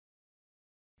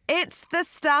It's the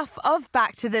stuff of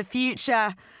Back to the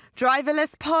Future.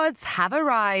 Driverless pods have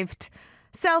arrived.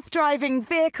 Self-driving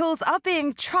vehicles are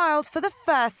being trialled for the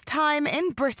first time in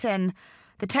Britain.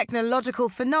 The technological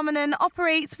phenomenon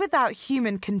operates without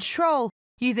human control,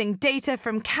 using data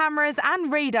from cameras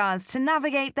and radars to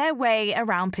navigate their way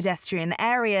around pedestrian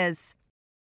areas.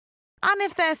 And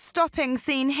if their stopping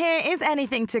scene here is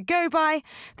anything to go by,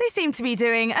 they seem to be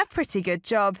doing a pretty good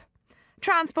job.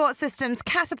 Transport Systems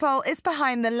Catapult is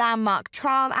behind the landmark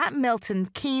trial at Milton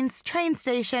Keynes train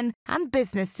station and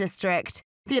business district.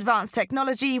 The advanced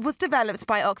technology was developed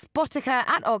by Oxbotica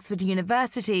at Oxford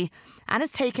University and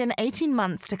has taken 18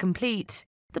 months to complete.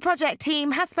 The project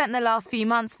team has spent the last few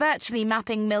months virtually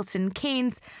mapping Milton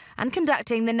Keynes and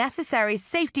conducting the necessary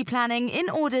safety planning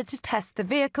in order to test the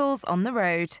vehicles on the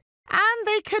road. And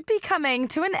they could be coming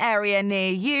to an area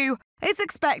near you. It's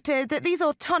expected that these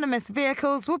autonomous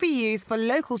vehicles will be used for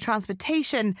local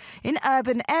transportation in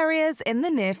urban areas in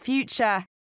the near future.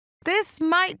 This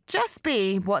might just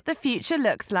be what the future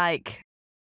looks like.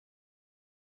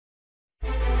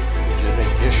 Engine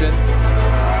ignition.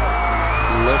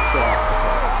 Lift off.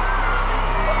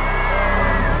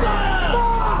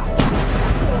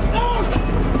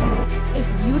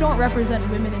 If you don't represent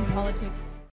women in politics,